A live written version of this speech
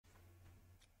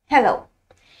Hello.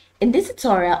 In this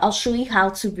tutorial, I'll show you how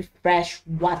to refresh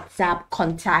WhatsApp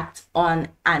contact on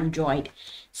Android.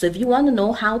 So if you want to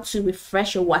know how to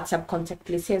refresh your WhatsApp contact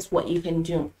list, here's what you can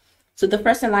do. So the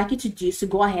first thing I'd like you to do is to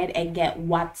go ahead and get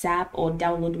WhatsApp or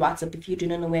download WhatsApp. If you do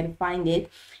not know where to find it,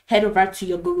 head over to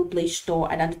your Google Play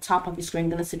Store, and at the top of the screen,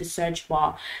 you're going to see the search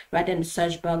bar. Right in the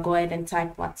search bar, go ahead and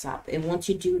type WhatsApp. And once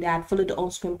you do that, follow the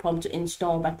on-screen prompt to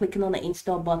install. By clicking on the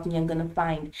install button, you're going to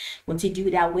find. Once you do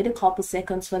that, wait a couple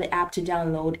seconds for the app to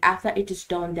download. After it is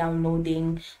done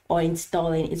downloading or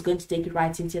installing, it's going to take you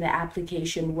right into the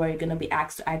application where you're going to be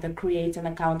asked to either create an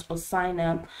account or sign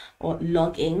up or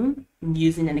log in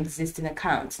using an existing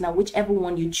account. Now, whichever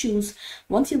one you choose,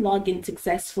 once you log in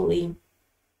successfully,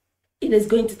 it is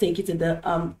going to take you to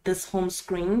the this home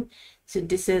screen. So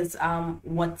this is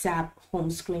WhatsApp home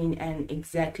screen and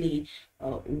exactly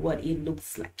what it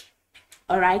looks like.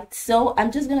 All right, so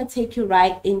I'm just gonna take you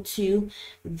right into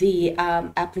the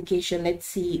application. Let's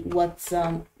see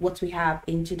what we have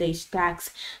in today's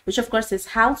task, which of course is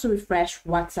how to refresh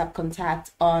WhatsApp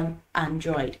contact on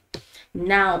Android.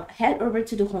 Now head over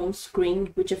to the home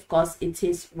screen, which of course it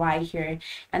is right here,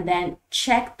 and then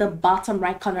check the bottom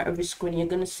right corner of your screen. You're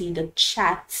going to see the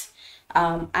chat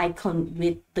icon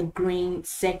with the green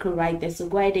circle right there. So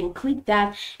go ahead and click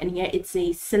that, and here it's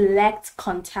a select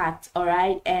contact. All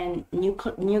right, and new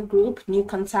group, new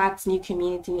contacts, new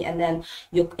community, and then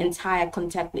your entire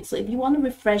contact list. So if you want to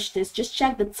refresh this, just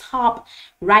check the top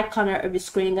right corner of your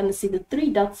screen. You're going to see the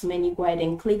three dots menu. Go ahead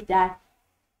and click that,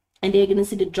 and then you're going to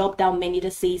see the drop down menu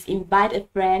that says invite a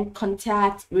friend,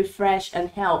 contact, refresh, and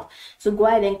help. So go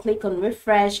ahead and click on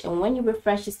refresh, and when you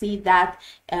refresh, you see that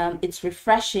it's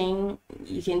refreshing.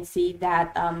 You can see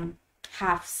that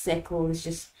half circle is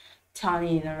just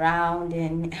turning around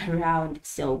and around.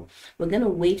 So we're going to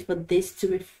wait for this to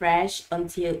refresh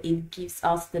until it gives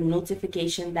us the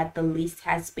notification that the list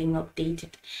has been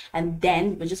updated, and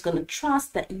then we're just going to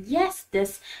trust that yes,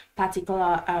 this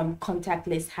particular contact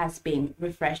list has been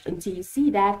refreshed. Until you see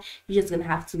that, you're just going to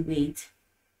have to wait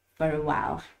for a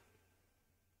while.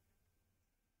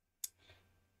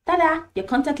 Ta-da! Your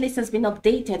contact list has been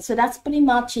updated. So that's pretty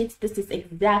much it. This is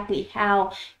exactly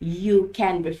how you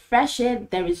can refresh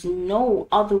it. There is no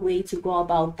other way to go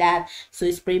about that. So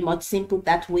it's pretty much simple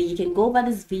that way. You can go over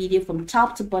this video from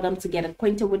top to bottom to get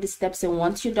acquainted with the steps, and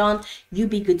once you're done, you'll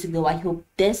be good to go. I hope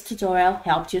this tutorial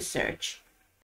helped your search.